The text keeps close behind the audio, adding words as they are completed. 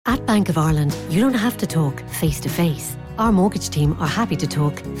At Bank of Ireland, you don't have to talk face-to-face. Our mortgage team are happy to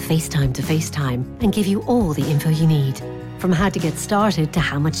talk FaceTime to FaceTime and give you all the info you need. From how to get started to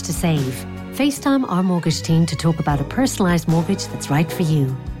how much to save. FaceTime our mortgage team to talk about a personalised mortgage that's right for you.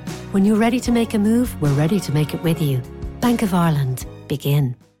 When you're ready to make a move, we're ready to make it with you. Bank of Ireland.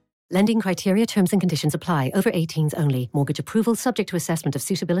 Begin. Lending criteria, terms and conditions apply. Over 18s only. Mortgage approval subject to assessment of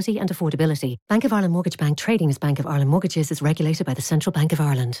suitability and affordability. Bank of Ireland Mortgage Bank trading as Bank of Ireland Mortgages is regulated by the Central Bank of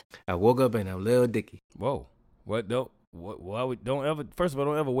Ireland. I woke up and I'm Lil Dicky. Whoa. What? Don't. What? Don't ever. First of all,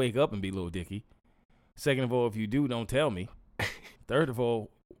 don't ever wake up and be Lil Dicky. Second of all, if you do, don't tell me. Third of all,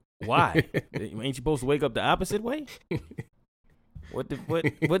 why? Ain't you supposed to wake up the opposite way? What?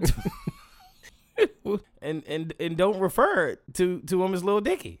 and don't refer to him as Lil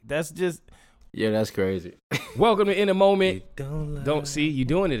Dicky. That's just. Yeah, that's crazy. Welcome to In the Moment. Don't see you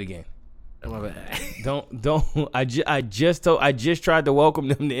doing it again. My bad. Don't. I just tried to welcome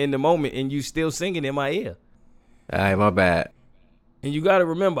them to In the Moment, and you still singing in my ear. All right, my bad. And you got to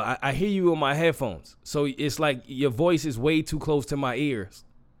remember, I hear you on my headphones, so it's like your voice is way too close to my ears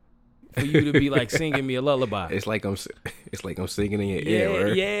for you to be like singing me a lullaby. It's like I'm singing in your ear.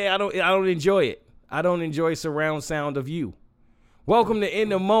 Right? Yeah. I don't enjoy it. I don't enjoy surround sound of you. Welcome to In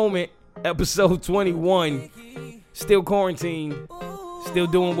the Moment, episode 21. Still quarantined, still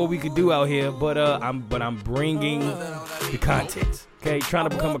doing what we could do out here, but I'm bringing the content. Okay, trying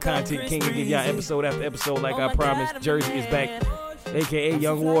to become a content king and give y'all episode after episode like I promised. Jersey is back, aka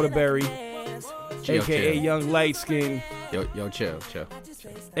Young Waterbury, aka Young Light Skin. Yo, chill.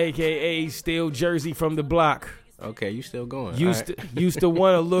 AKA still Jersey from the block. Okay, you still going. Used to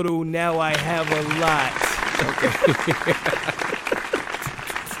want a little, now I have a lot.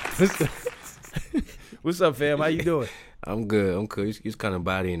 Okay. What's up, fam? How you doing? I'm good. I'm cool. You was kind of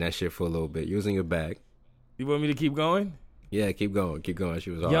bodying that shit for a little bit. You was in your bag. You want me to keep going? Yeah, keep going.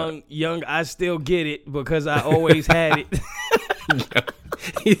 She was hard. Young, I still get it because I always had it.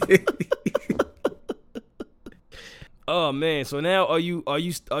 Oh man, so now are you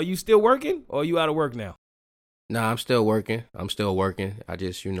still working or are you out of work now? Nah, I'm still working. I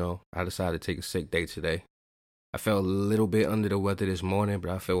just, I decided to take a sick day today. I felt a little bit under the weather this morning,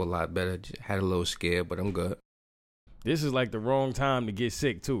 but I feel a lot better. Just had a little scared, but I'm good. This is like the wrong time to get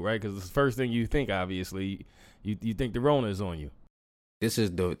sick too, right? Because the first thing you think, obviously, you think the Rona is on you. This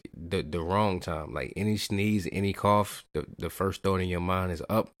is the wrong time. Like any sneeze, any cough, the first thought in your mind is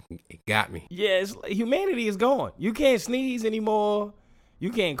up. It got me. Yeah, humanity is gone. You can't sneeze anymore. You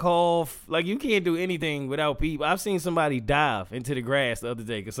can't cough. Like you can't do anything without people. I've seen somebody dive into the grass the other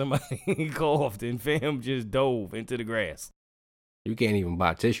day because somebody coughed and fam just dove into the grass. You can't even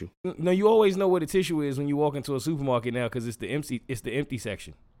buy tissue. No, you always know what a tissue is when you walk into a supermarket now because it's the empty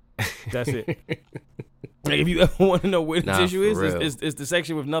section. That's it. Like if you ever want to know where the tissue is, it's the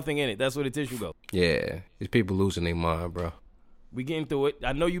section with nothing in it. That's where the tissue goes. Yeah, it's people losing their mind, bro. We getting through it.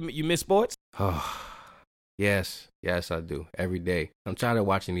 I know you miss sports. Oh, yes, I do every day. I'm tired of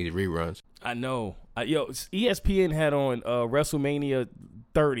watching these reruns. I know. ESPN had on WrestleMania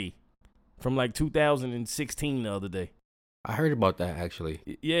 30 from like 2016 the other day. I heard about that, actually.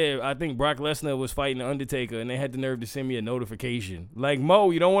 Yeah, I think Brock Lesnar was fighting The Undertaker, and they had the nerve to send me a notification. Like,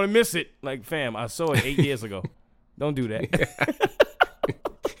 Mo, you don't want to miss it. Like, fam, I saw it 8 years ago. Don't do that.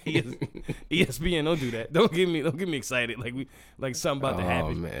 ESPN, don't do that. Don't get me excited like something about to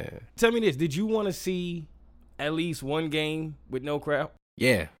happen. Oh, man. Tell me this. Did you want to see at least one game with no crowd?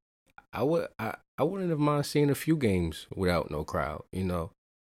 Yeah. I wouldn't have mind seeing a few games without no crowd,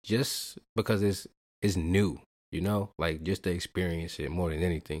 just because it's new. Like just to experience it more than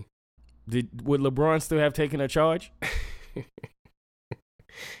anything. Would LeBron still have taken a charge?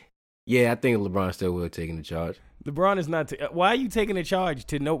 Yeah, I think LeBron still would have taken the charge. LeBron is not. Why are you taking a charge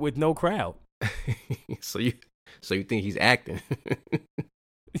with no crowd? So you think he's acting?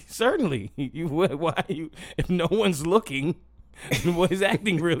 Certainly. Why are you? If no one's looking, what does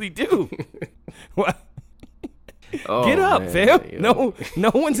acting really do? Why? Oh, get up, man, fam.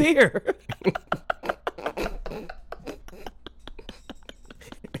 No one's here.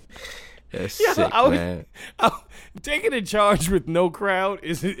 That's sick, man. Taking a charge with no crowd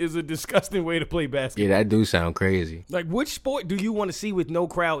is a disgusting way to play basketball. Yeah, that do sound crazy. Like, which sport do you want to see with no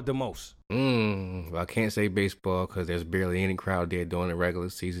crowd the most? Well, I can't say baseball because there's barely any crowd there during the regular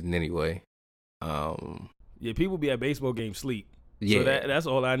season anyway. Yeah, people be at baseball games sleep. Yeah. So that's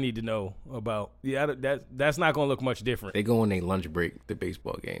all I need to know about. Yeah, that's not going to look much different. They go on their lunch break, the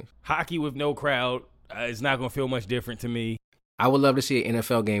baseball games. Hockey with no crowd, it's not going to feel much different to me. I would love to see an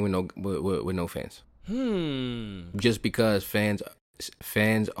NFL game with no fans. Just because fans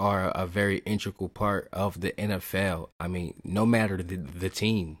fans are a very integral part of the NFL. I mean, no matter the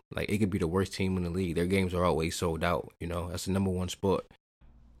team, like it could be the worst team in the league, their games are always sold out. You know, that's the number one sport.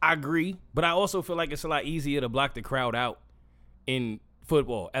 I agree, but I also feel like it's a lot easier to block the crowd out in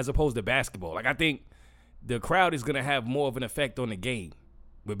football as opposed to basketball. Like I think the crowd is gonna have more of an effect on the game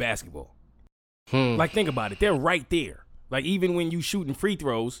with basketball. Like think about it, they're right there. Like even when you shooting free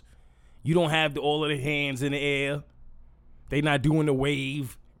throws, you don't have all of the hands in the air. They not doing the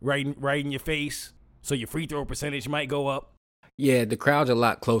wave right in your face, so your free throw percentage might go up. Yeah, the crowd's a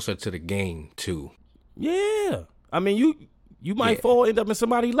lot closer to the game too. Yeah, I mean you might end up in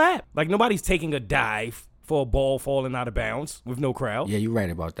somebody's lap. Like nobody's taking a dive for a ball falling out of bounds with no crowd. Yeah, you're right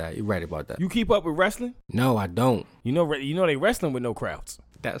about that. You keep up with wrestling? No, I don't. You know they wrestling with no crowds.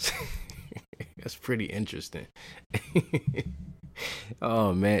 That's that's pretty interesting.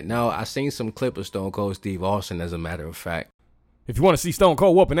 Oh man, no, I seen some clip of Stone Cold Steve Austin. As a matter of fact, if you want to see Stone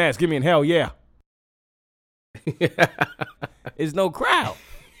Cold whoop an ass, give me an hell yeah. There's no crowd.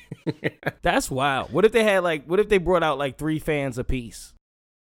 That's wild. What if they brought out like 3 fans apiece?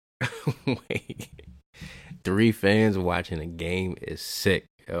 Wait, 3 fans watching a game is sick,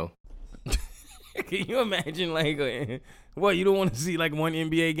 yo. Can you imagine what, you don't want to see like one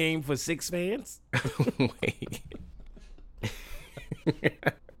NBA game for 6 fans? Wait.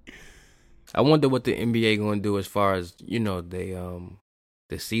 I wonder what the NBA gonna do as far as, you know, they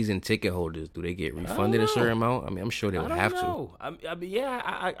the season ticket holders. Do they get refunded a certain amount? I mean, I'm sure they would have to. I mean,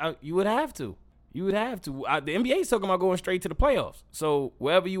 yeah, you would have to. You would have to. The NBA is talking about going straight to the playoffs. So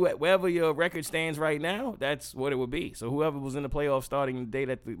wherever your record stands right now, that's what it would be. So whoever was in the playoffs starting the day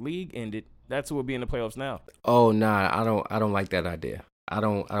that the league ended, that's who will be in the playoffs now. Oh nah, I don't like that idea. I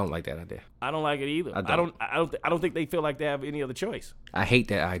don't like that idea. I don't like it either. I don't think they feel like they have any other choice. I hate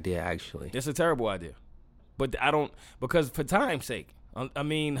that idea actually. It's a terrible idea. But because for time's sake. I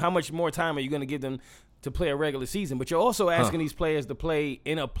mean, how much more time are you going to give them to play a regular season? But you're also asking these players to play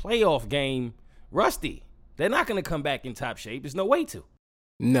in a playoff game rusty. They're not going to come back in top shape. There's no way to.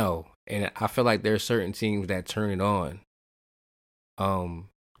 No, and I feel like there are certain teams that turn it on.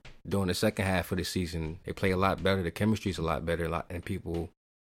 During the second half of the season, they play a lot better. The chemistry's a lot better, and people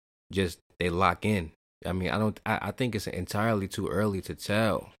just they lock in. I mean, I think it's entirely too early to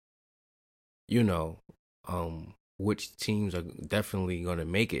tell. You know, which teams are definitely going to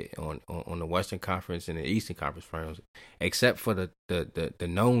make it on the Western Conference and the Eastern Conference finals, except for the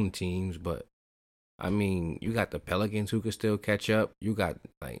known teams. But I mean, you got the Pelicans who could still catch up. You got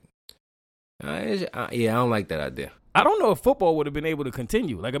I don't like that idea. I don't know if football would have been able to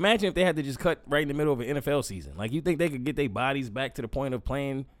continue. Like, imagine if they had to just cut right in the middle of an NFL season. Like, you think they could get their bodies back to the point of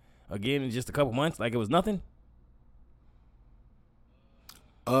playing again in just a couple months, like it was nothing?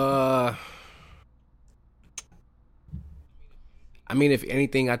 I mean, if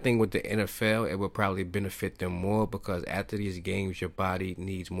anything, I think with the NFL, it would probably benefit them more because after these games, your body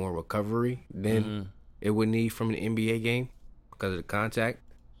needs more recovery than it would need from an NBA game because of the contact.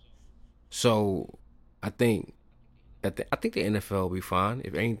 So, I think the NFL will be fine.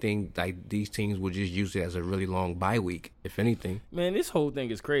 If anything, like these teams would just use it as a really long bye week. If anything, man, this whole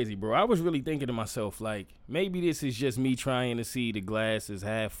thing is crazy, bro. I was really thinking to myself, like, maybe this is just me trying to see the glass is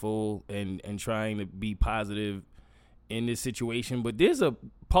half full and trying to be positive in this situation, but there's a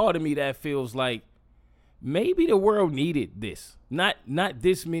part of me that feels like maybe the world needed this. Not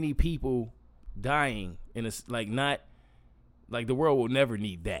this many people dying in a not like the world will never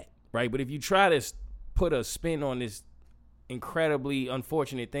need that, right? But if you try to put a spin on this incredibly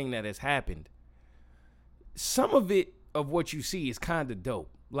unfortunate thing that has happened, some of what you see is kind of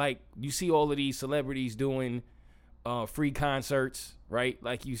dope. Like you see all of these celebrities doing free concerts, right?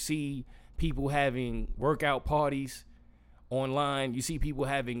 Like you see people having workout parties online. You see people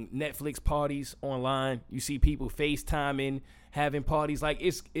having Netflix parties online. You see people FaceTiming, having parties. Like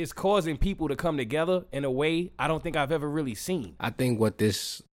it's causing people to come together in a way I don't think I've ever really seen. I think one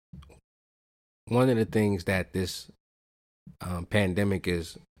of the things that this pandemic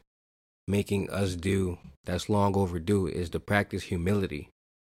is making us do that's long overdue is to practice humility.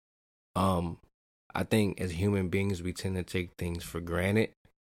 I think as human beings, we tend to take things for granted.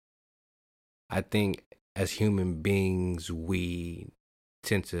 I think as human beings, we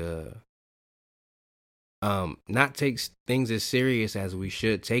tend to not take things as serious as we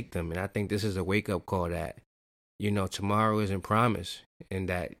should take them. And I think this is a wake-up call that, you know, tomorrow isn't promised and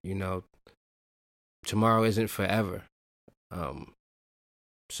that, you know, tomorrow isn't forever.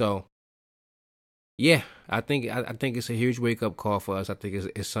 So, yeah, I think it's a huge wake-up call for us. I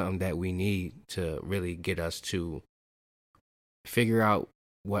think it's something that we need to really get us to figure out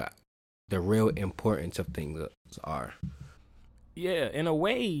what the real importance of things are. Yeah, in a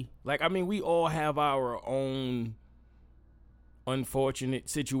way, like, I mean, we all have our own unfortunate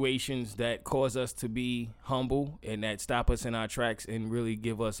situations that cause us to be humble and that stop us in our tracks and really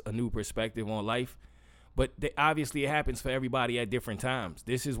give us a new perspective on life. But obviously it happens for everybody at different times.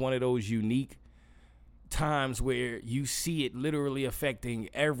 This is one of those unique times where you see it literally affecting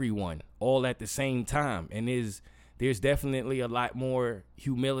everyone all at the same time. And there's definitely a lot more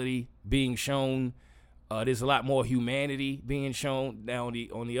humility being shown. There's a lot more humanity being shown. Now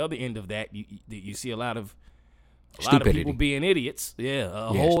on the other end of that, you see a lot of people being idiots. Yeah,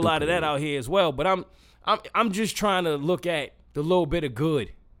 a whole lot of that out here as well. But I'm just trying to look at the little bit of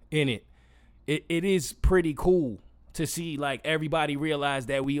good in it. It is pretty cool to see like everybody realize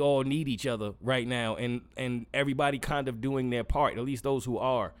that we all need each other right now, and everybody kind of doing their part, at least those who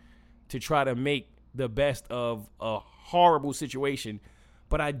are, to try to make the best of a horrible situation.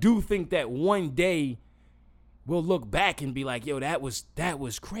 But I do think that one day we'll look back and be like, yo, that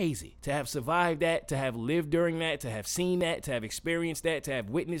was crazy. To have survived that, to have lived during that, to have seen that, to have experienced that, to have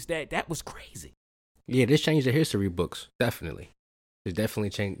witnessed that was crazy. Yeah, this changed the history books, definitely. It's definitely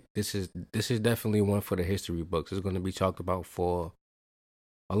changed. This is definitely one for the history books. It's going to be talked about for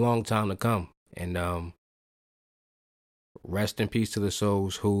a long time to come. And rest in peace to the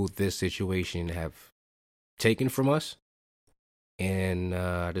souls who this situation have taken from us. And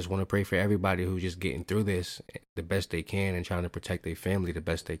I just want to pray for everybody who's just getting through this the best they can and trying to protect their family the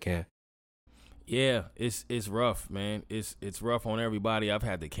best they can. Yeah, it's rough, man. It's rough on everybody. I've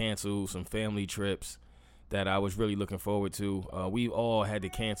had to cancel some family trips that I was really looking forward to. We all had to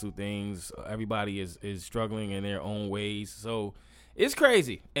cancel things. Everybody is struggling in their own ways. So it's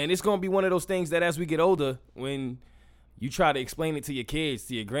crazy. And it's going to be one of those things that as we get older, when you try to explain it to your kids,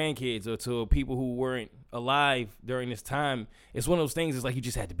 to your grandkids, or to people who weren't alive during this time, it's one of those things, it's like you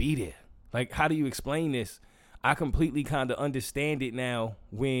just had to be there. Like, how do you explain this? I completely kind of understand it now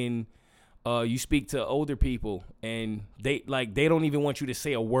when you speak to older people and they don't even want you to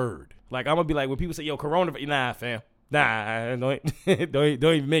say a word. Like, I'm gonna be like, when people say, yo, coronavirus, nah, fam. Nah, don't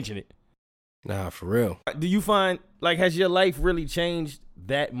even mention it. Nah, for real. Do you find, like, has your life really changed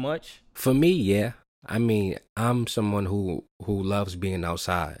that much? For me, yeah. I mean, I'm someone who loves being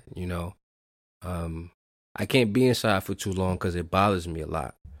outside, you know. I can't be inside for too long because it bothers me a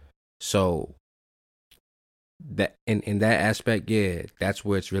lot. So that in that aspect, yeah, that's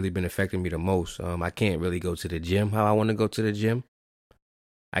where it's really been affecting me the most. I can't really go to the gym how I want to go to the gym.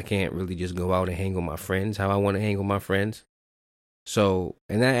 I can't really just go out and hang with my friends how I want to hang with my friends. So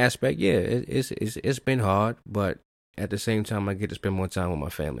in that aspect, yeah, it's been hard, but at the same time, I get to spend more time with my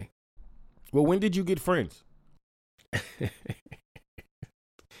family. Well, when did you get friends?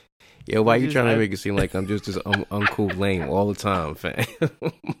 Yeah, why you trying to make it seem like I'm just this uncool lame all the time, fam?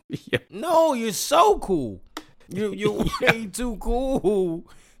 Yeah. No, you're so cool. You're way too cool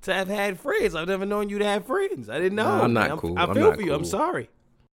to have had friends. I've never known you to have friends. I didn't know. Nah, I'm not cool. I feel for you. I'm sorry.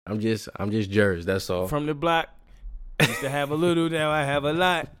 I'm just Jers. That's all. From the block, used to have a little. Now I have a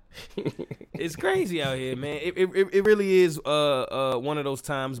lot. It's crazy out here, man. It really is one of those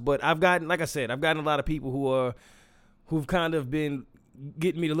times. But I've gotten a lot of people who've kind of been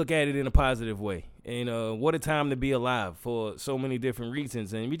getting me to look at it in a positive way. And what a time to be alive for so many different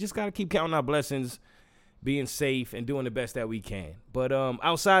reasons. And we just got to keep counting our blessings, being safe and doing the best that we can. But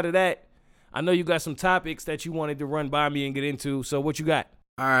outside of that, I know you got some topics that you wanted to run by me and get into. So what you got?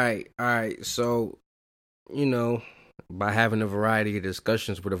 All right. So, you know, by having a variety of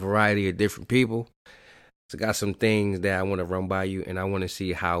discussions with a variety of different people, so I got some things that I want to run by you, and I want to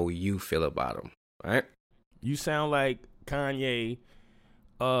see how you feel about them. All right? You sound like Kanye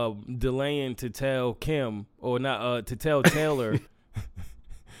delaying to tell Kim, or not to tell Taylor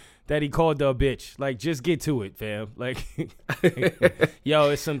that he called her a bitch. Like, just get to it, fam. Like, yo,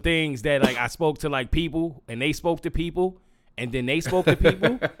 it's some things that, like, I spoke to, like, people, and they spoke to people, and then they spoke to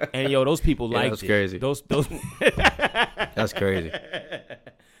people, and yo, those people liked that's crazy. Those That's crazy.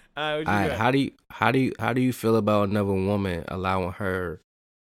 All right, how do you feel about another woman allowing her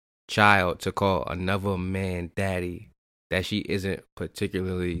child to call another man daddy that she isn't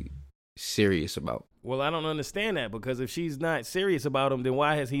particularly serious about? Well, I don't understand that, because if she's not serious about him, then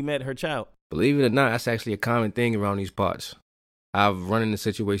why has he met her child? Believe it or not, that's actually a common thing around these parts. I've run into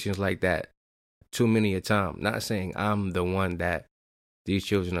situations like that too many a time. Not saying I'm the one that these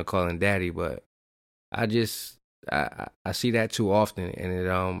children are calling daddy, but I see that too often, and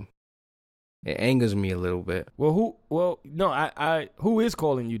it angers me a little bit. Well, who is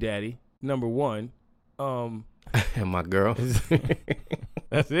calling you daddy? Number one, and my girl.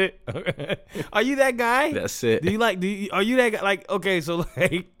 That's it. Are you that guy? That's it. Are you that guy? Like, okay, so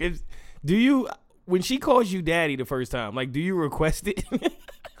like, when she calls you daddy the first time, like, do you request it?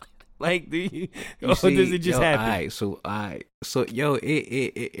 Like, do you or see, does it just happen? So yo,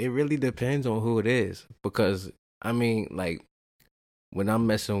 it really depends on who it is, because I mean, like, when I'm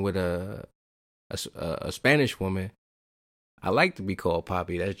messing with a Spanish woman, I like to be called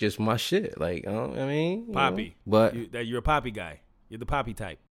Poppy. That's just my shit. Like, I mean, Poppy. But you're a Poppy guy. You're the Poppy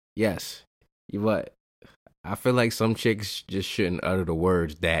type. yes, but I feel like some chicks just shouldn't utter the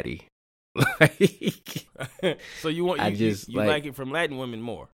words "daddy." Like, So you want I you just like it from Latin women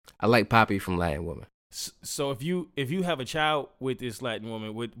more. I like Poppy from Latin woman. So if you have a child with this Latin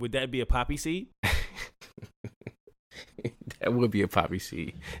woman, would that be a poppy seed? That would be a poppy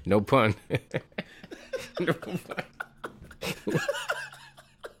seed. No pun. No pun.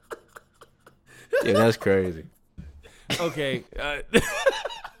 Yeah, that's crazy. Okay.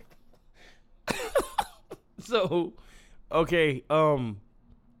 So, okay.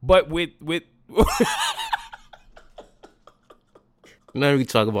 But with Now we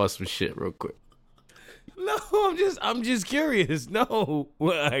talk about some shit real quick. no, I'm just curious. No, go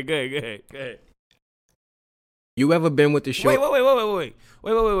ahead. You ever been with the show?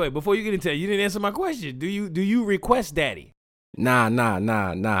 Wait. Before you get into it, you didn't answer my question. Do you request daddy? Nah.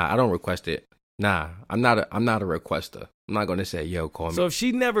 I don't request it. Nah, I'm not a requester. I'm not gonna say, yo, call me. So if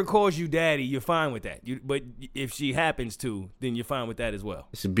she never calls you daddy, you're fine with that. But if she happens to, then you're fine with that as well.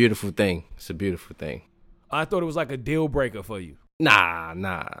 It's a beautiful thing. It's a beautiful thing. I thought it was like a deal breaker for you. Nah.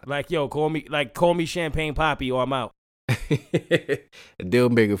 Like, yo, call me Champagne Poppy or I'm out. A deal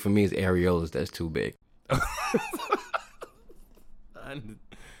breaker for me is areolas. That's too big.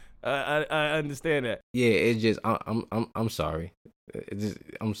 I understand that. Yeah, it's just I'm sorry.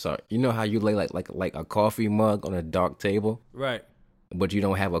 I'm sorry. You know how you lay like a coffee mug on a dark table, Right. but you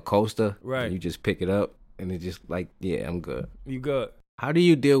don't have a coaster, Right. And you just pick it up, and it's just like, yeah, I'm good. You good. How do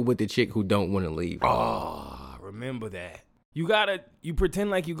you deal with the chick who don't want to leave? Oh, remember that. You pretend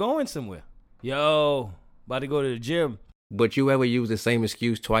like you going somewhere. Yo, about to go to the gym. But you ever use the same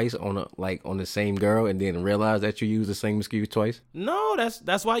excuse twice on the same girl, and then realize that you use the same excuse twice? No,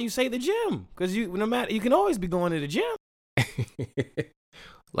 that's why you say the gym. Because you can always be going to the gym.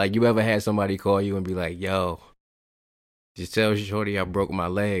 Like, you ever had somebody call you and be like, yo, just tell Shorty I broke my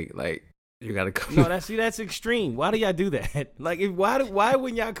leg. Like, you gotta come. No, that's extreme. Why do y'all do that? Like, why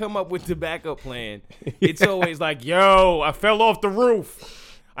when y'all come up with the backup plan, it's always like, yo, I fell off the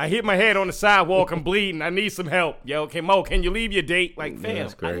roof. I hit my head on the sidewalk. I'm bleeding. I need some help. Yo, can you leave your date? Like, fam,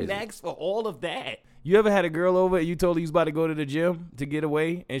 That's I crazy. didn't ask for all of that. You ever had a girl over and you told her you was about to go to the gym to get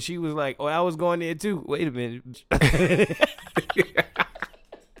away, and she was like, oh, I was going there too. Wait a minute.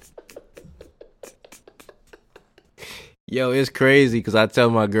 Yo, it's crazy because I tell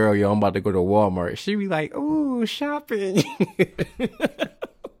my girl, yo, I'm about to go to Walmart. She be like, ooh, shopping.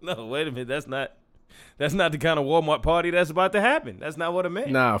 No, wait a minute. That's not the kind of Walmart party that's about to happen. That's not what I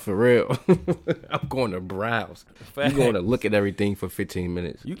meant. Nah, for real. I'm going to browse. Fact. You going to look at everything for 15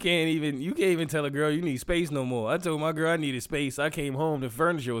 minutes. You can't even tell a girl you need space no more. I told my girl I needed space. I came home, the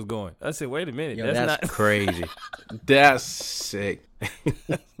furniture was going. I said, wait a minute. Yo, that's not crazy. That's sick.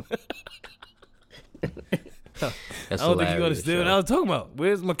 That's I don't think you're gonna hilarious, steal what yo. I was talking about.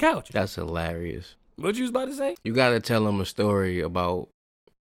 Where's my couch? That's hilarious. What you was about to say? You got to tell them a story about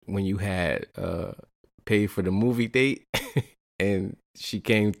when you had paid for the movie date and she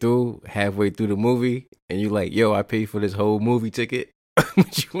came through halfway through the movie and you like, yo, I paid for this whole movie ticket.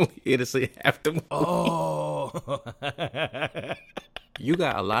 But you only here to say half the movie. Oh. You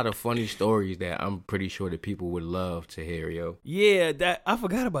got a lot of funny stories that I'm pretty sure that people would love to hear, yo. Yeah, that I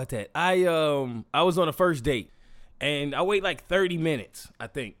forgot about that. I was on a first date and I wait like 30 minutes, I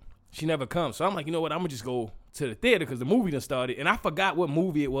think. She never comes. So I'm like, you know what? I'm gonna just go to the theater because the movie done started. And I forgot what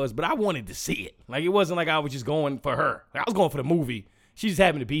movie it was, but I wanted to see it. Like, it wasn't like I was just going for her. Like, I was going for the movie. She just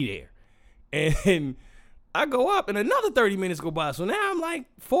happened to be there. And I go up and another 30 minutes go by. So now I'm like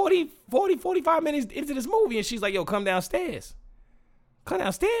 45 minutes into this movie. And she's like, yo, come downstairs. Come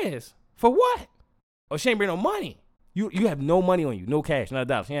downstairs. For what? Oh, she ain't bring no money. You have no money on you. No cash. Not a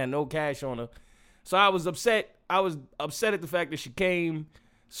dollar. She had no cash on her. So I was upset. I was upset at the fact that she came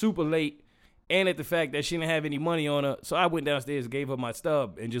super late and at the fact that she didn't have any money on her. So I went downstairs, gave her my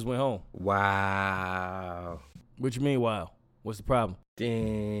stub, and just went home. Wow. What you mean, wow? What's the problem?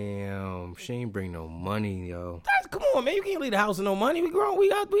 Damn. She ain't bring no money, yo. Come on, man. You can't leave the house with no money. We grown. We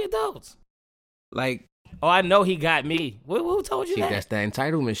adults. Like, Oh, I know he got me. Who told you see, that? that's the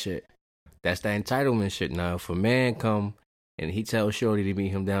entitlement shit. That's the entitlement shit. Now, if a man come and he tells Shorty to meet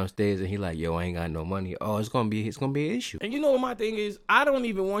him downstairs and he like, yo, I ain't got no money. Oh, it's gonna be an issue. And you know what my thing is? I don't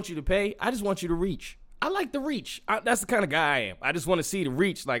even want you to pay. I just want you to reach. I like the reach. That's the kind of guy I am. I just want to see the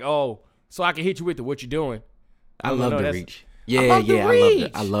reach. Like, oh, So I can hit you with the what you doing. I love the reach. Yeah, I love the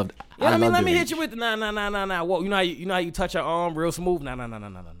reach. I love. Yeah, I love let the me reach. hit you with the nah. Whoa, you know how you touch her arm real smooth. Nah.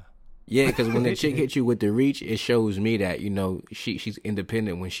 Yeah, because when the chick hits you with the reach, it shows me that she's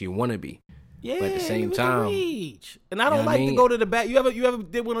independent when she wanna be. Yeah, but at the same with time, reach. And I don't like to go to the bath. You ever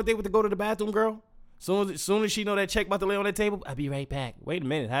did one day with to go to the bathroom, girl? Soon as she know that check about to lay on that table, I'll be right back. Wait a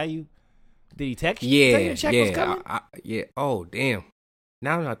minute, how you? Did he text you? Tell you the check was coming? Yeah. Oh, damn.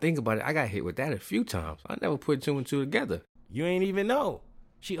 Now that I think about it, I got hit with that a few times. I never put two and two together. You ain't even know.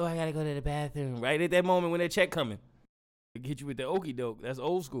 I gotta go to the bathroom. Right at that moment when that check coming. It get you with the okie doke. That's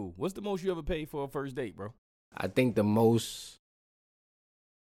old school. What's the most you ever paid for a first date, bro? I think the most,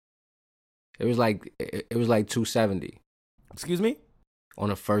 it was like $270. Excuse me? On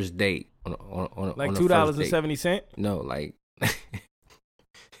a first date. On like on $2.70? No, like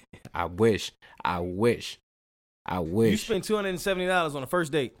I wish. You spent $270 on a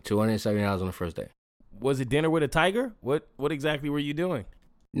first date. $270 on the first date. Was it dinner with a tiger? What exactly were you doing?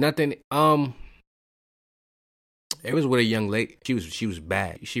 Nothing. It was with a young lady. She was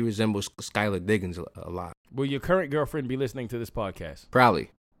bad. She resembles Skylar Diggins a lot. Will your current girlfriend be listening to this podcast? Probably.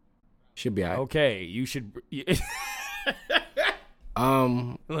 Should be all right. Okay, you should.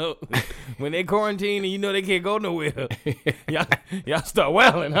 When they quarantine and you know they can't go nowhere, y'all start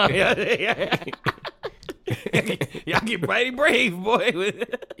wailing, huh? Y'all get mighty brave, boy.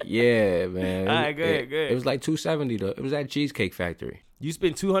 Yeah, man. All right, go ahead. It was like $270 though. It was at Cheesecake Factory. You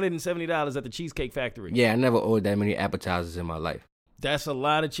spent $270 at the Cheesecake Factory. Yeah, I never ordered that many appetizers in my life. That's a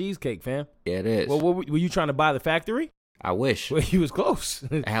lot of cheesecake, fam. Yeah, it is. Well, were you trying to buy the factory? I wish. Well, you was close.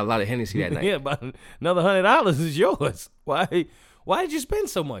 I had a lot of Hennessy that night. Yeah, but another $100 is yours. Why did you spend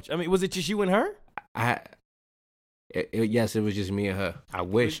so much? I mean, was it just you and her? Yes, it was just me and her. I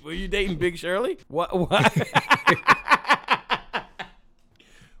wish. Were you dating Big Shirley? Why?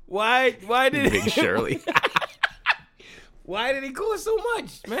 Why did Big Shirley? Why did he cost so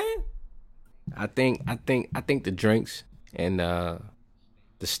much, man? I think the drinks and the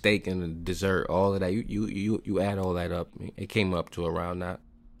steak and the dessert, all of that. You add all that up, it came up to around that.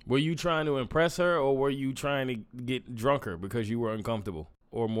 Were you trying to impress her, or were you trying to get drunker because you were uncomfortable,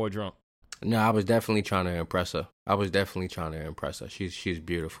 or more drunk? No, I was definitely trying to impress her. She's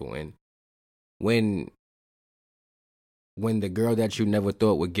beautiful, and when the girl that you never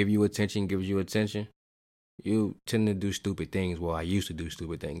thought would give you attention gives you attention, you tend to do stupid things. Well, I used to do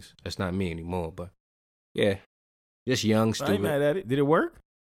stupid things. That's not me anymore, but yeah, just young, stupid. I ain't mad at it. Did it work?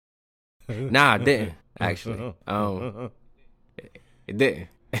 Nah, it didn't actually. It didn't.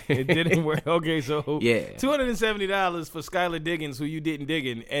 It didn't work. Okay, so yeah, $270 for Skylar Diggins, who you didn't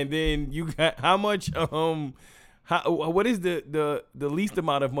diggin', and then you got how much? What is the least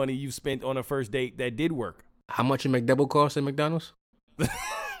amount of money you spent on a first date that did work? How much a McDouble cost at McDonald's?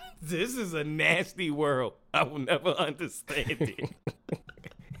 This is a nasty world. I will never understand it.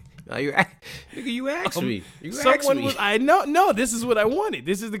 You asked me. You asked me. No. This is what I wanted.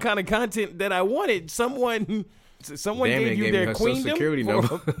 This is the kind of content that I wanted. Someone gave you their queendom. Security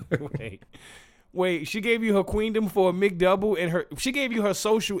number. Wait. She gave you her queendom for a McDouble, and she gave you her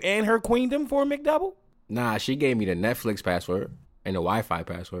social and her queendom for a McDouble. Nah, she gave me the Netflix password and the Wi-Fi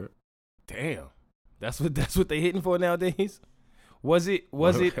password. Damn, that's what they hitting for nowadays. Was it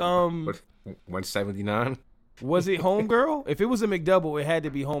 $179? Was it Homegirl? If it was a McDouble, it had to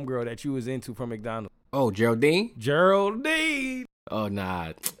be Homegirl that you was into from McDonald's. Oh, Geraldine. Oh,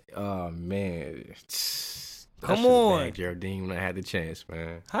 nah. Oh, man. Come on. Bad, Geraldine, when I had the chance,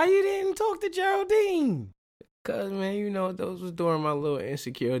 man. How you didn't talk to Geraldine? Cause, man, those was during my little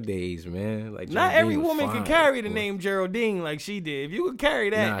insecure days, man. Like, not every woman can carry the name Geraldine like she did. If you could carry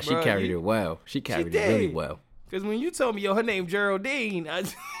that, nah, she carried it well. She carried it really well. Because when you told me, her name Geraldine, I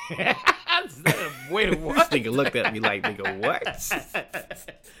said, wait, what? This nigga looked at me like, nigga, what?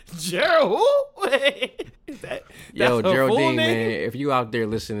 Gerald who? Yo, Geraldine, man, if you out there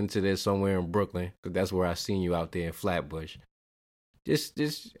listening to this somewhere in Brooklyn, because that's where I seen you out there in Flatbush, just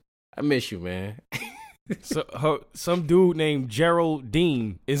I miss you, man. So some dude named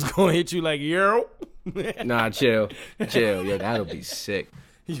Geraldine is going to hit you like, yo. Nah, chill. Yo, that'll be sick.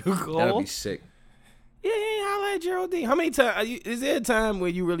 You cool? That'll be sick. Yeah, holla at Geraldine. How many times? Is there a time where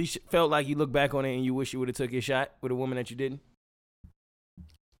you really felt like you look back on it and you wish you would have took your shot with a woman that you didn't?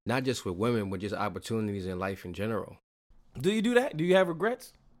 Not just with women, but just opportunities in life in general. Do you do that? Do you have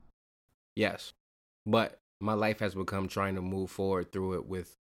regrets? Yes. But my life has become trying to move forward through it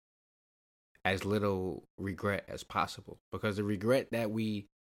with as little regret as possible. Because the regret that we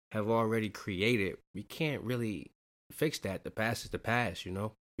have already created, we can't really fix that. The past is the past,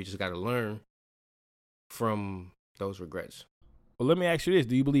 We just got to learn from those regrets. Well, let me ask you this.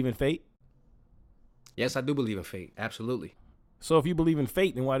 Do you believe in fate? Yes, I do believe in fate. Absolutely. So if you believe in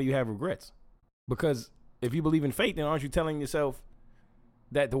fate, then why do you have regrets? Because if you believe in fate, then aren't you telling yourself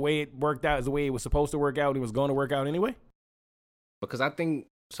that the way it worked out is the way it was supposed to work out and it was going to work out anyway? Because I think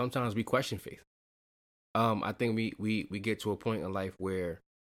sometimes we question faith. I think we get to a point in life where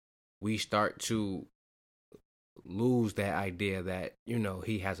we start to lose that idea that, you know,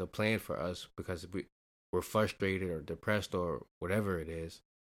 he has a plan for us because we're frustrated or depressed or whatever it is.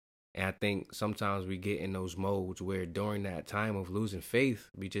 And I think sometimes we get in those modes where during that time of losing faith,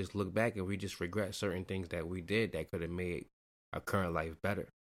 we just look back and we just regret certain things that we did that could have made our current life better.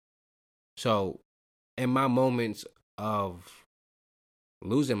 So in my moments of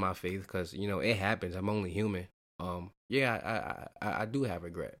losing my faith, because, you know, it happens, I'm only human. I do have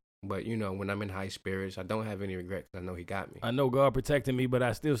regret. But, you know, when I'm in high spirits, I don't have any regret because I know he got me. I know God protected me, but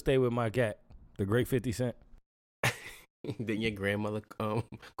I still stay with my cat, the great 50 Cent. Didn't your grandmother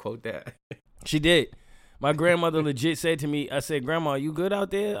quote that? She did. My grandmother legit said to me, I said, Grandma, you good out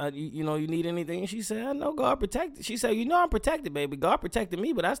there? You need anything? And she said, I know God protected. She said, you know I'm protected, baby. God protected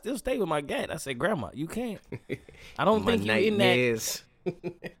me, but I still stay with my cat. I said, Grandma, you can't. I don't think you're in that.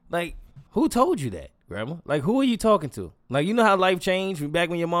 Like, who told you that, Grandma? Like, who are you talking to? Like, you know how life changed? Back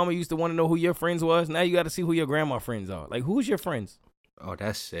when your mama used to want to know who your friends was, now you got to see who your grandma friends are. Like, who's your friends? Oh,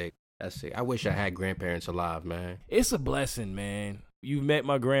 that's sick. That's sick. I wish I had grandparents alive, man. It's a blessing, man. You've met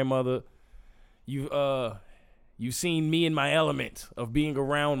my grandmother. You've seen me in my element of being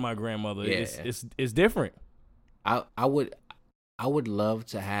around my grandmother. Yeah. It's different. I would love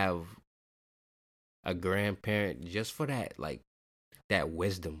to have a grandparent just for that, like that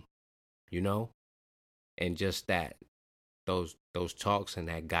wisdom, you know, and just that those talks and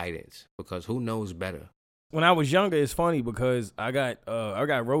that guidance, because who knows better? When I was younger, it's funny because I got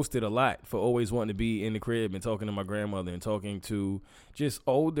roasted a lot for always wanting to be in the crib and talking to my grandmother and talking to just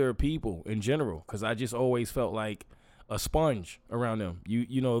older people in general, because I just always felt like a sponge around them.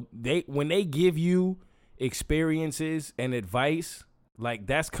 You know, when they give you experiences and advice, like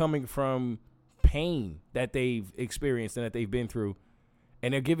that's coming from pain that they've experienced and that they've been through,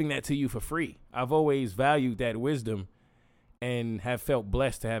 and they're giving that to you for free. I've always valued that wisdom and have felt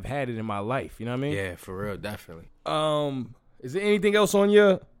blessed to have had it in my life. You know what I mean? Yeah, for real, definitely. Is there anything else on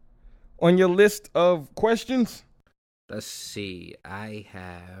your list of questions? Let's see. I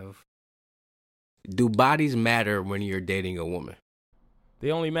have, do bodies matter when you're dating a woman? They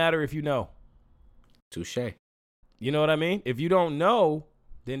only matter if you know. Touche. You know what I mean? If you don't know,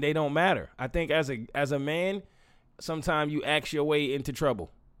 then they don't matter. I think as a man, sometimes you ask your way into trouble.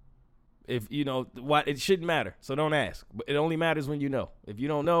 If you know what, it shouldn't matter. So don't ask. But it only matters when you know. If you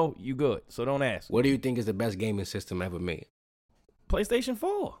don't know, you good. So don't ask. What do you think is the best gaming system ever made? PlayStation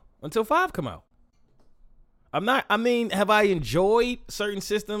 4 until 5 come out. Have I enjoyed certain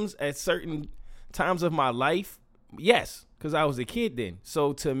systems at certain times of my life? Yes, because I was a kid then.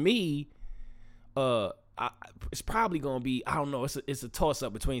 So to me, it's probably gonna be, I don't know. It's a toss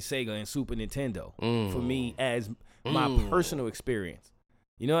up between Sega and Super Nintendo for me as my personal experience.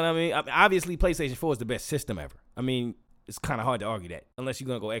 You know what I mean? Obviously, PlayStation 4 is the best system ever. I mean, it's kind of hard to argue that, unless you're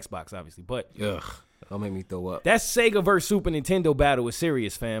going to go Xbox, obviously. But ugh, that'll make me throw up. That Sega versus Super Nintendo battle is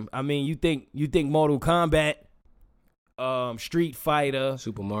serious, fam. I mean, you think Mortal Kombat, Street Fighter,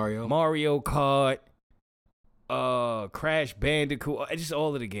 Super Mario Kart, Crash Bandicoot, just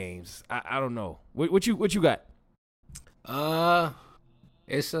all of the games. I don't know. What you got?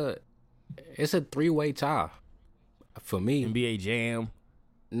 It's a 3-way tie for me. NBA Jam.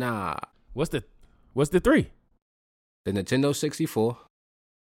 Nah. What's the 3? The Nintendo 64.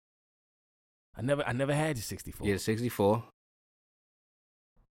 I never had the 64. Yeah, 64.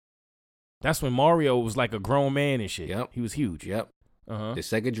 That's when Mario was like a grown man and shit. Yep. He was huge. Yep. Uh-huh. The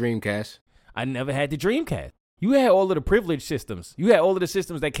Sega Dreamcast. I never had the Dreamcast. You had all of the privileged systems. You had all of the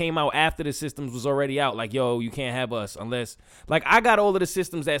systems that came out after the systems was already out. Like, yo, you can't have us unless... Like, I got all of the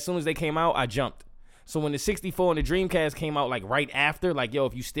systems that as soon as they came out, I jumped. So when the 64 and the Dreamcast came out, like, right after, like, yo,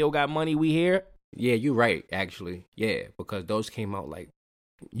 if you still got money, we here. Yeah, you're right, actually. Yeah, because those came out, like...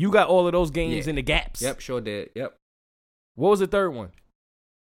 You got all of those games in the gaps. Yep, sure did. Yep. What was the third one?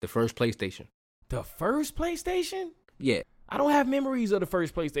 The first PlayStation. The first PlayStation? Yeah. I don't have memories of the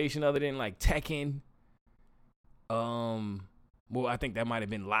first PlayStation other than, like, Tekken. Well, I think that might have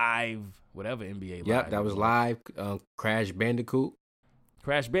been Live, whatever, NBA Live. Yep, that was Live. Crash Bandicoot.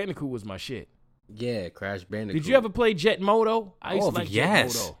 Crash Bandicoot was my shit. Yeah, Crash Bandicoot. Did you ever play Jet Moto? I used to like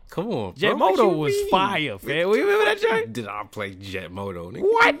yes. Jet Moto. Come on, Jet Moto was fire, fam. You remember that joint? Did I play Jet Moto? Nigga?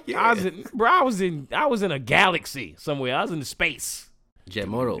 What? Yeah. I was in a galaxy somewhere. I was in space. Jet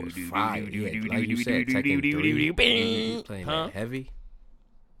Moto was fire. Yeah, like you said, Tekken 3. Playing that heavy.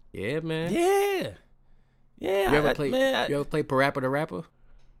 Yeah, man. Yeah. Yeah, You ever play? man, You ever play Parappa the Rapper?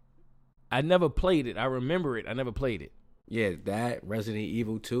 I never played it. I remember it. I never played it. Yeah, that Resident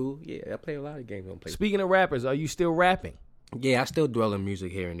Evil 2. Yeah, I play a lot of games on PlayStation. Speaking of rappers, are you still rapping? Yeah, I still dwell in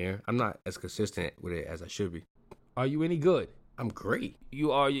music here and there. I'm not as consistent with it as I should be. Are you any good? I'm great.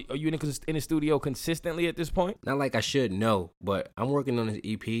 Are you in the studio consistently at this point? Not like I should, no, but I'm working on this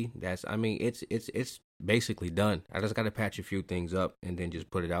EP. It's basically done. I just got to patch a few things up and then just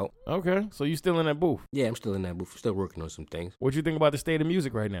put it out. Okay, so you still in that booth? Yeah, I'm still in that booth. Still working on some things. What you think about the state of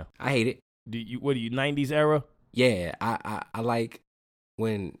music right now? I hate it. What are you 90s era? Yeah, I like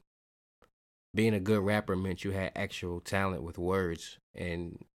when being a good rapper meant you had actual talent with words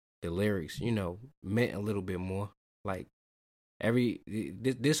and the lyrics, meant a little bit more. Like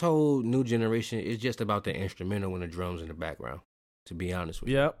this whole new generation is just about the instrumental and the drums in the background, to be honest with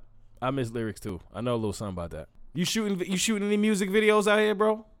you. Yep. I miss lyrics too. I know a little something about that. You shooting any music videos out here,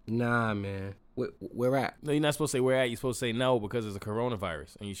 bro? Nah, man. Where at? No, you're not supposed to say where at. You're supposed to say no because it's a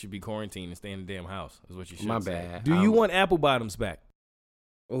coronavirus and you should be quarantined and stay in the damn house. Is what you should say. My bad. Do you want apple bottoms back?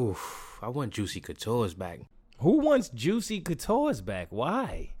 Oof, I want Juicy Couture's back. Who wants Juicy Couture's back?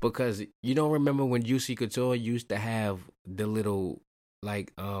 Why? Because you don't remember when Juicy Couture used to have the little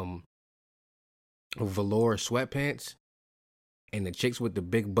velour sweatpants and the chicks with the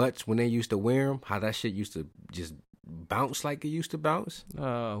big butts when they used to wear them, how that shit used to just bounce like it used to bounce?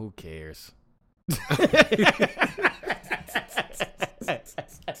 Oh, who cares?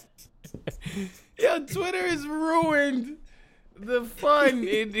 Yo, Twitter has ruined the fun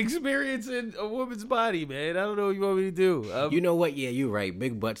in experiencing a woman's body, man. I don't know what you want me to do. You know what? Yeah, you're right.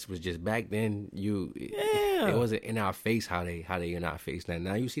 Big butts was just back then. It wasn't in our face how they in our face now.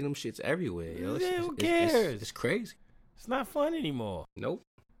 Now you see them shits everywhere. Yo. Who cares? It's crazy. It's not fun anymore. Nope.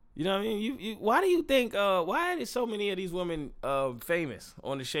 You know what I mean? Why do you think? Why are so many of these women famous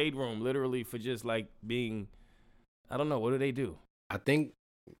on the Shade Room, literally for just like being? I don't know. What do they do? I think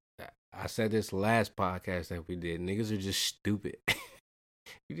I said this last podcast that we did. Niggas are just stupid.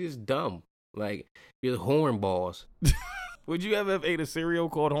 You're just dumb. Like you're hornballs. Would you ever have ate a cereal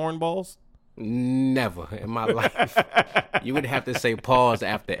called Hornballs? Never in my life. You would have to say pause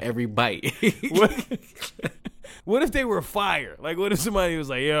after every bite. What if they were fire? Like, what if somebody was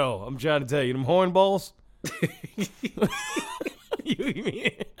like, yo, I'm trying to tell you, them hornballs? You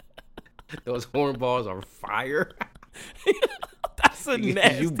mean? Those hornballs are fire? That's a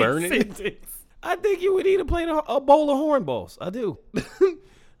nasty You burn it? sentence. I think you would eat a bowl of hornballs. I do.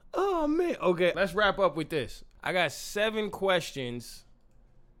 Oh, man. Okay, let's wrap up with this. I got 7 questions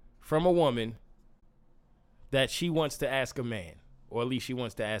from a woman that she wants to ask a man, or at least she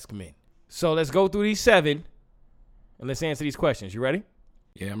wants to ask men. So let's go through these 7. And let's answer these questions. You ready?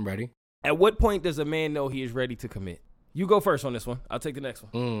 Yeah, I'm ready. At what point does a man know he is ready to commit? You go first on this one. I'll take the next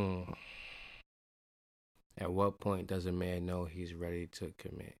one. At what point does a man know he's ready to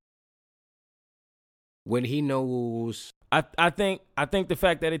commit? When he knows. I think the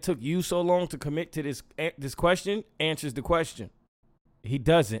fact that it took you so long to commit to this question answers the question. He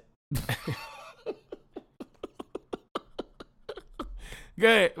doesn't. Go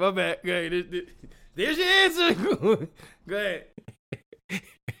ahead. My bad. Go ahead. There's your answer. Go ahead.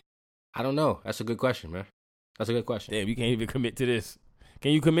 I don't know. That's a good question, man. That's a good question. Damn, you can't even commit to this.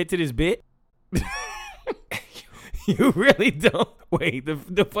 Can you commit to this bit? You really don't. Wait,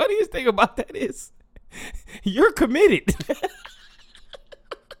 the funniest thing about that is you're committed.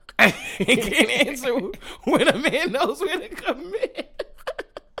 And can't answer when a man knows when to commit.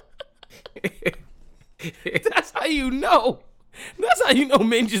 That's how you know. That's how you know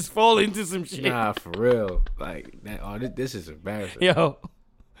men just fall into some shit. Nah, for real. Like, this is embarrassing. Yo,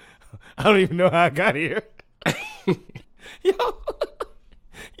 I don't even know how I got here.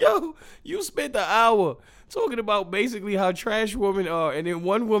 Yo, you spent the hour talking about basically how trash women are, and then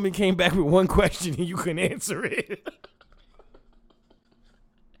one woman came back with one question and you couldn't answer it.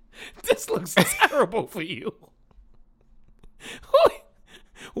 This looks terrible for you.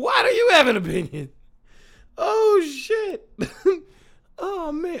 Why do you have an opinion? Oh shit.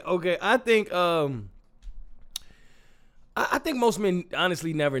 Oh man. Okay, I think I think most men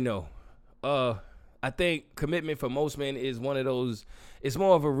honestly never know. I think commitment for most men is one of those, it's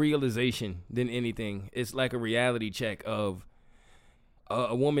more of a realization than anything. It's like a reality check of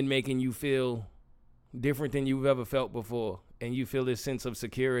a woman making you feel different than you've ever felt before, and you feel this sense of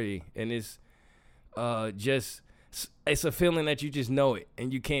security, and it's it's a feeling that you just know it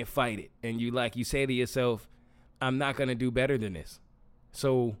and you can't fight it, and you say to yourself, I'm not gonna do better than this.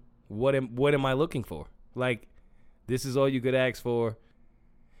 So what am I looking for? Like, this is all you could ask for.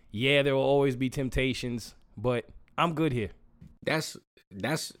 Yeah, there will always be temptations, but I'm good here. That's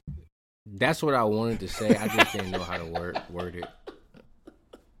That's what I wanted to say. I just didn't know how to word it.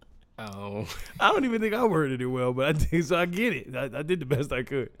 I don't even think I worded it well, but I get it. I did the best I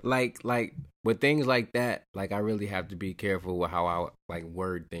could. Like with things like that, like I really have to be careful with how I like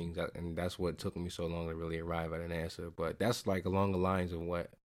word things, and that's what took me so long to really arrive at an answer. But that's like along the lines of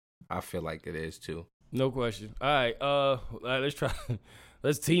what I feel like it is too. No question. All right, let's try.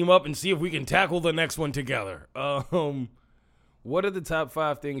 Let's team up and see if we can tackle the next one together. What are the top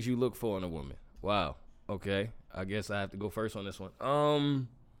 5 things you look for in a woman? Wow. Okay. I guess I have to go first on this one.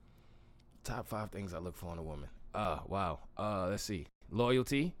 Top 5 things I look for in a woman. Wow. Let's see.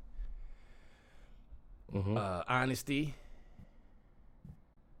 Loyalty. Honesty.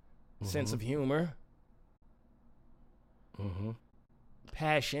 Sense of humor.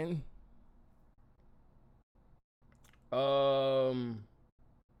 Passion.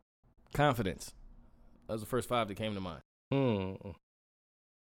 Confidence. Those are the first 5 that came to mind.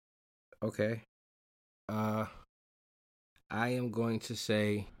 Okay. I am going to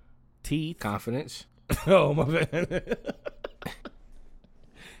say teeth. Confidence. Oh, my bad.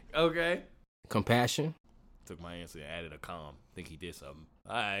 Okay. Compassion. Took my answer and added a calm. Think he did something.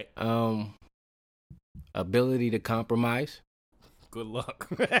 All right. Ability to compromise. Good luck.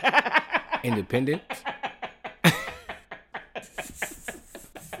 Independence.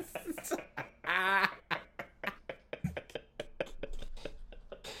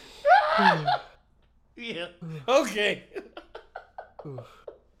 Yeah. Okay.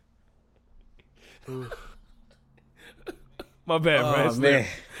 My bad, bro. Oh, man.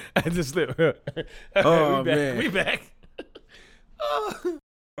 I just slipped. Oh, man. We back.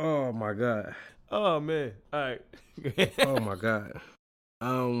 Oh, my God. Oh, man. All right. Oh, my God.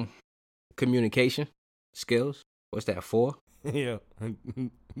 Communication skills. What's that, 4? Yeah.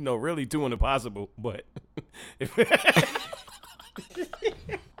 No, really 2 and impossible, but.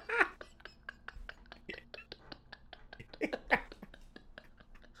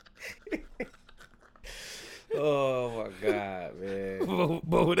 Oh, my God, man.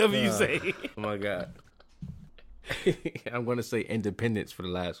 But whatever you say. Oh, my God. I'm going to say independence for the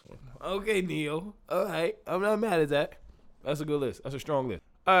last one. Okay, Neo. All right. I'm not mad at that. That's a good list. That's a strong list.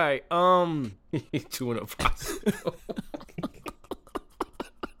 All right. 2 and impossible.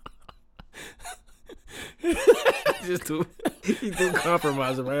 He threw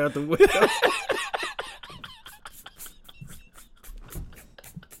compromising right out the window.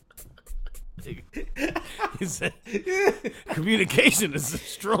 He said, communication is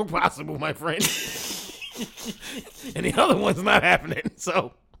strong possible, my friend. And the other one's not happening.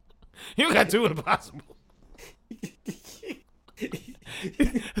 So you got 2 impossible.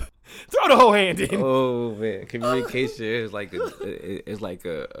 Throw the whole hand in. Oh man, communication is like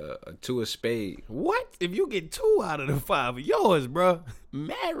a 2 of spade. What? If you get 2 out of the 5 of yours, bro,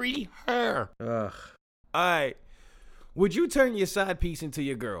 marry her. Ugh. All right. Would you turn your side piece into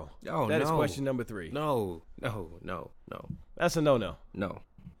your girl? Oh, That no. is question number 3. No. That's a no-no. No.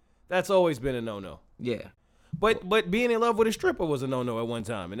 That's always been a no-no. Yeah. But being in love with a stripper was a no-no at one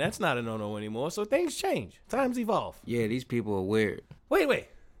time, and that's not a no-no anymore. So things change. Times evolve. Yeah, these people are weird. Wait.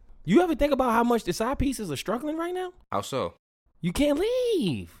 You ever think about how much the side pieces are struggling right now? How so? You can't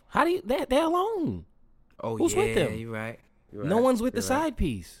leave. How do you? They're alone. Oh, Who's with them? You're right. No one's with the side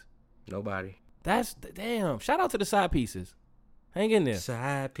piece. Nobody. That's damn. Shout out to the side pieces. Hang in there.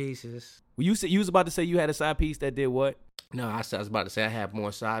 Side pieces. You was about to say you had a side piece that did what? No, I was about to say I had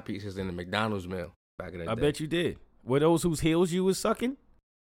more side pieces than the McDonald's meal back in the day. I bet you did. Were those whose heels you was sucking?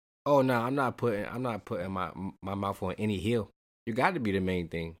 Oh no, I'm not putting my mouth on any heel. You got to be the main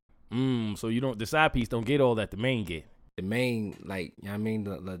thing. So you don't. The side piece don't get all that the main get. The main, like, you know what I mean,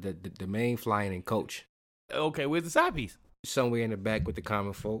 the main flying and coach. Okay, where's the side piece? Somewhere in the back with the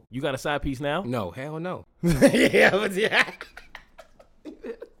common folk. You got a side piece now? No, hell no. Yeah.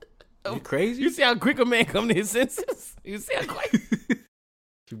 You crazy? You see how quick a man come to his senses? You see how quick?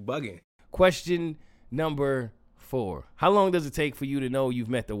 You bugging. Question number 4. How long does it take for you to know you've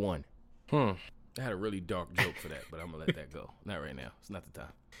met the one? I had a really dark joke for that, but I'm going to let that go. Not right now. It's not the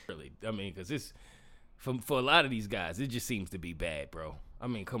time. Really. I mean, because it's, for a lot of these guys, it just seems to be bad, bro. I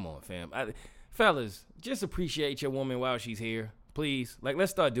mean, come on, fam. Fellas, just appreciate your woman while she's here. Please, like,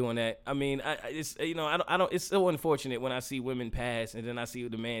 let's start doing that. I mean, it's, you know, I don't. It's so unfortunate when I see women pass, and then I see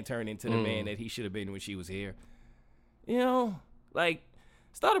the man turn into the man that he should have been when she was here. You know, like,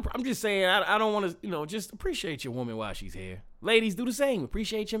 I'm just saying, I don't want to, you know, just appreciate your woman while she's here. Ladies, do the same.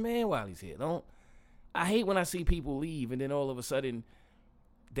 Appreciate your man while he's here. I hate when I see people leave, and then all of a sudden,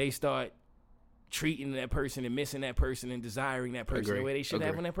 they start treating that person and missing that person and desiring that person the way they should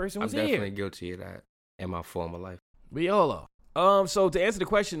have when that person was here. I'm definitely guilty of that in my former life. We all are. So to answer the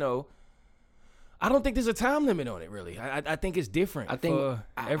question though, I don't think there's a time limit on it, really. I think it's different. I think for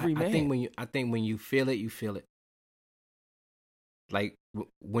every man. I think when you feel it, you feel it. Like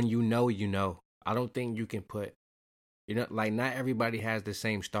when you know. I don't think you can put, like not everybody has the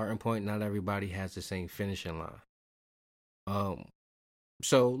same starting point. Not everybody has the same finishing line.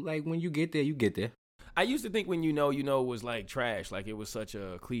 So like when you get there, you get there. I used to think when you know was like trash, like it was such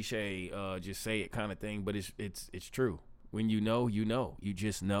a cliche, just say it kind of thing. But it's true. When you know, you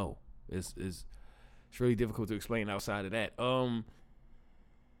just know. It's really difficult to explain outside of that. Are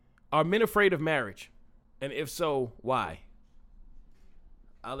men afraid of marriage? And if so, why?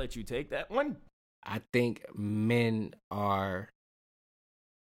 I'll let you take that one. I think men are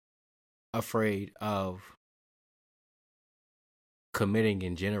afraid of committing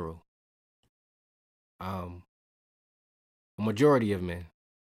in general. A majority of men.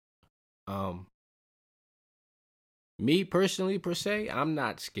 Me personally, per se, I'm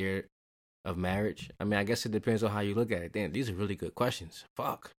not scared of marriage. I mean, I guess it depends on how you look at it. Damn, these are really good questions.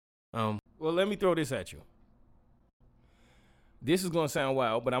 Fuck. Well, let me throw this at you. This is going to sound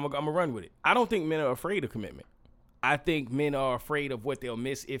wild, but I'm going to run with it. I don't think men are afraid of commitment. I think men are afraid of what they'll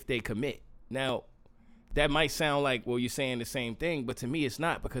miss if they commit. Now, that might sound like, well, you're saying the same thing, but to me it's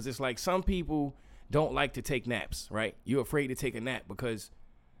not, because it's like some people don't like to take naps, right? You're afraid to take a nap because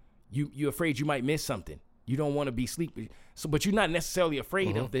you're afraid you might miss something. You don't want to be sleepy. So, but you're not necessarily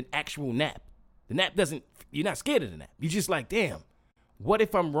afraid of the actual nap. The nap you're not scared of the nap. You're just like, damn, what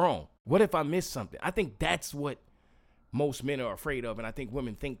if I'm wrong? What if I miss something? I think that's what most men are afraid of, and I think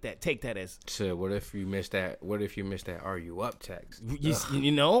women take that as. So what if you miss that? What if you miss that? Are you up text?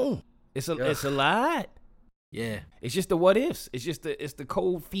 You know, it's a lot. Yeah, it's just the what ifs. It's the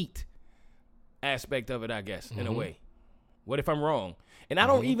cold feet aspect of it, I guess, in a way. What if I'm wrong? And I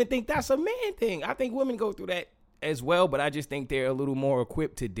don't even think that's a man thing. I think women go through that as well, but I just think they're a little more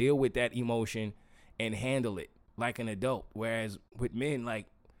equipped to deal with that emotion and handle it like an adult. Whereas with men, like,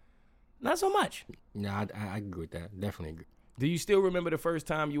 not so much. No, I agree with that. Definitely agree. Do you still remember the first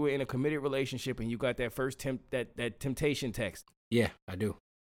time you were in a committed relationship and you got that first that temptation text? Yeah, I do.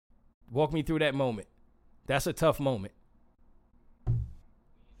 Walk me through that moment. That's a tough moment.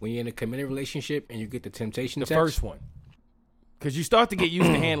 When you're in a committed relationship and you get the temptation text? The first one. Because you start to get used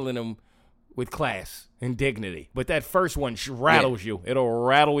to handling them with class and dignity. But that first one rattles you. It'll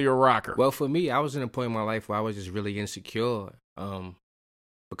rattle your rocker. Well, for me, I was in a point in my life where I was just really insecure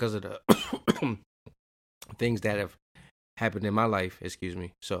because of the things that have happened in my life, excuse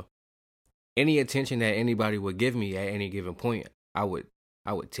me. So any attention that anybody would give me at any given point, I would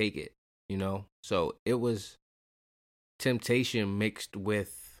take it, you know? So it was temptation mixed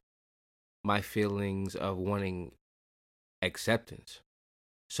with my feelings of wanting acceptance.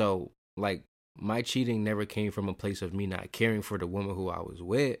 So, like, my cheating never came from a place of me not caring for the woman who I was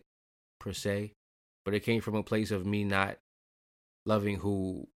with, per se, but it came from a place of me not loving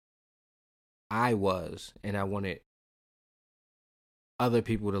who I was, and I wanted other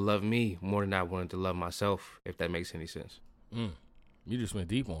people to love me more than I wanted to love myself, if that makes any sense. You just went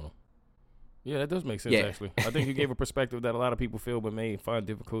deep on them. Yeah, that does make sense, actually. I think you gave a perspective that a lot of people feel but may find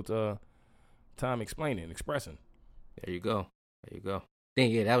difficult time explaining, expressing. There you go. Dang,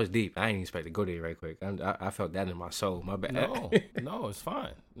 yeah, that was deep. I didn't expect to go there right quick. I felt that in my soul. My bad. No, it's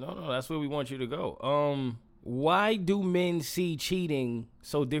fine. No, that's where we want you to go. Why do men see cheating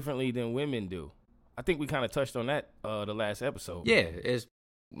so differently than women do? I think we kind of touched on that the last episode. Yeah, it's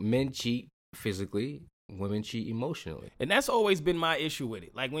men cheat physically, women cheat emotionally. And that's always been my issue with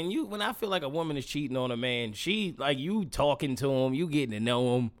it. Like when I feel like a woman is cheating on a man, she like you talking to him, you getting to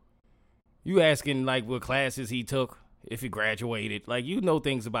know him, you asking like what classes he took, if he graduated, like you know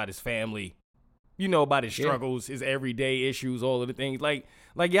things about his family, you know about his struggles, his everyday issues, all of the things. Like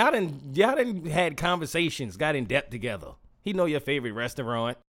y'all done had conversations, got in depth together. He know your favorite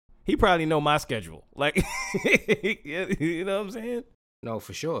restaurant. He probably know my schedule. Like, you know what I'm saying? No,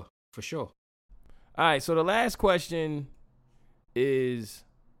 for sure. All right, so the last question is,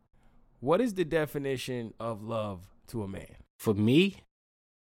 what is the definition of love to a man? For me,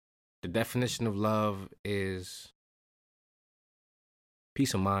 the definition of love is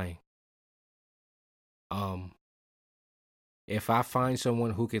peace of mind. If I find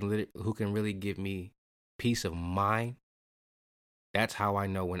someone who can really give me peace of mind, that's how I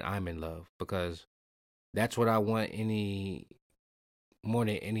know when I'm in love, because that's what I want more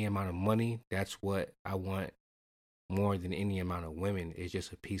than any amount of money. That's what I want more than any amount of women, is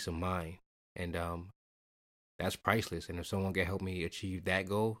just a peace of mind. And that's priceless. And if someone can help me achieve that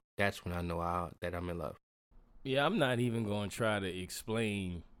goal, that's when I know that I'm in love. Yeah, I'm not even going to try to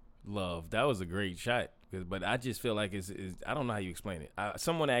explain love. That was a great shot. But I just feel like it's I don't know how you explain it.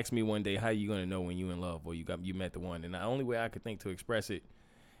 Someone asked me one day, how you gonna know when you in love or you met the one? And the only way I could think to express it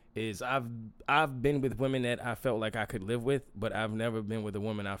is I've been with women that I felt like I could live with, but I've never been with a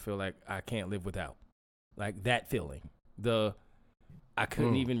woman I feel like I can't live without. Like that feeling. I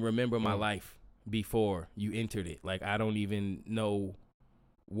couldn't even remember my life before you entered it. Like I don't even know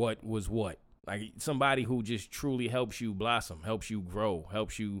what was what. Like somebody who just truly helps you blossom, helps you grow,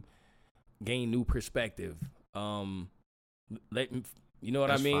 helps you gain new perspective. You know what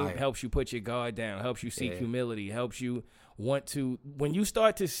That's I mean? Fire. Helps you put your guard down, helps you seek humility, helps you want to, when you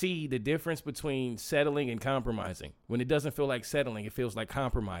start to see the difference between settling and compromising, when it doesn't feel like settling, it feels like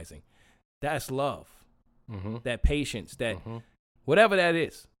compromising. That's love. That patience, that whatever that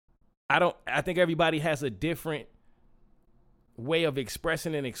is. I think everybody has a different way of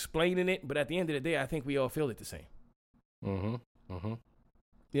expressing and explaining it, but at the end of the day, I think we all feel it the same. You know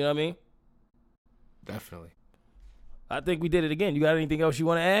what I mean? Definitely. I think we did it again. You got anything else you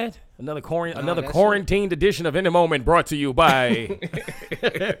want to add? Another quarantined edition of In the Moment brought to you by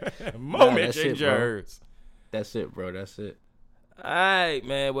Moment Changers. That's it, bro. That's it. All right,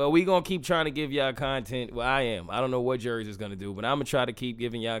 man. Well, we going to keep trying to give y'all content. Well, I am. I don't know what Jerz is going to do, but I'm going to try to keep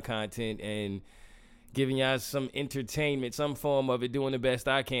giving y'all content and giving y'all some entertainment, some form of it, doing the best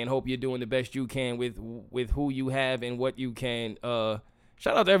I can. Hope you're doing the best you can with who you have and what you can. Shout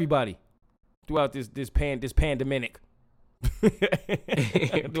out to everybody throughout this pandemic.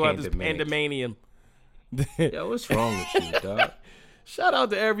 Throughout this pandemanium. Yo, what's wrong with you, dog? Shout out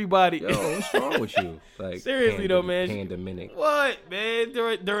to everybody. Yo, what's wrong with you? Like seriously though, man. Pandemic. What, man?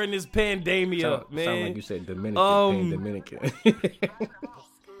 During this pandemia, man. Sound like you said Dominican.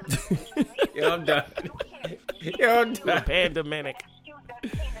 Yo, I'm done. Pandemic.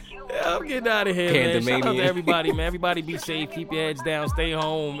 Yeah, I'm getting out of here, man. Shout out to everybody, man. Everybody be safe. Keep your heads down. Stay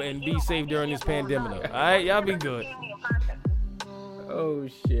home and be safe during this pandemic. All right? Y'all be good. Oh,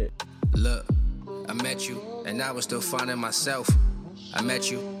 shit. Look, I met you, and I was still finding myself. I met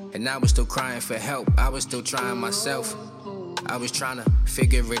you, and I was still crying for help. I was still trying myself. I was trying to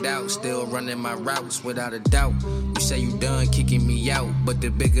figure it out, still running my routes without a doubt. You say you done kicking me out, but the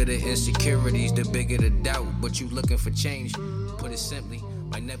bigger the insecurities, the bigger the doubt. But you looking for change, put it simply,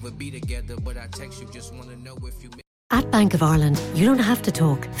 might never be together, but I text you, just want to know if you... At Bank of Ireland, you don't have to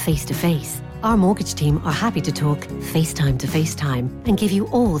talk face to face. Our mortgage team are happy to talk FaceTime to FaceTime and give you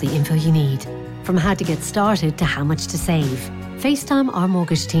all the info you need. From how to get started to how much to save. FaceTime our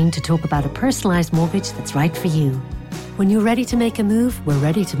mortgage team to talk about a personalised mortgage that's right for you. When you're ready to make a move, we're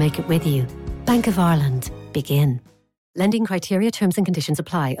ready to make it with you. Bank of Ireland. Begin. Lending criteria, terms and conditions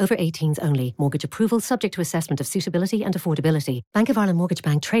apply. Over 18s only. Mortgage approval subject to assessment of suitability and affordability. Bank of Ireland Mortgage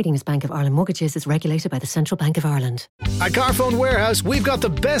Bank trading as Bank of Ireland Mortgages is regulated by the Central Bank of Ireland. At Carphone Warehouse, we've got the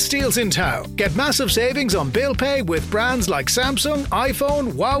best deals in town. Get massive savings on bill pay with brands like Samsung,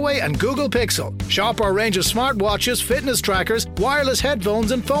 iPhone, Huawei and Google Pixel. Shop our range of smartwatches, fitness trackers, wireless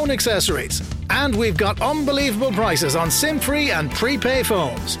headphones and phone accessories. And we've got unbelievable prices on SIM-free and prepay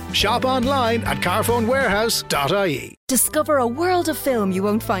phones. Shop online at carphonewarehouse.ie. Discover a world of film you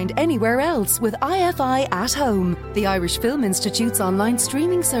won't find anywhere else with IFI at Home, the Irish Film Institute's online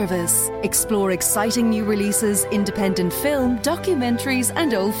streaming service. Explore exciting new releases, independent film, documentaries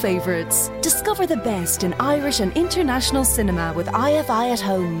and old favourites. Discover the best in Irish and international cinema with IFI at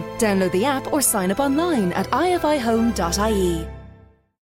Home. Download the app or sign up online at ifihome.ie.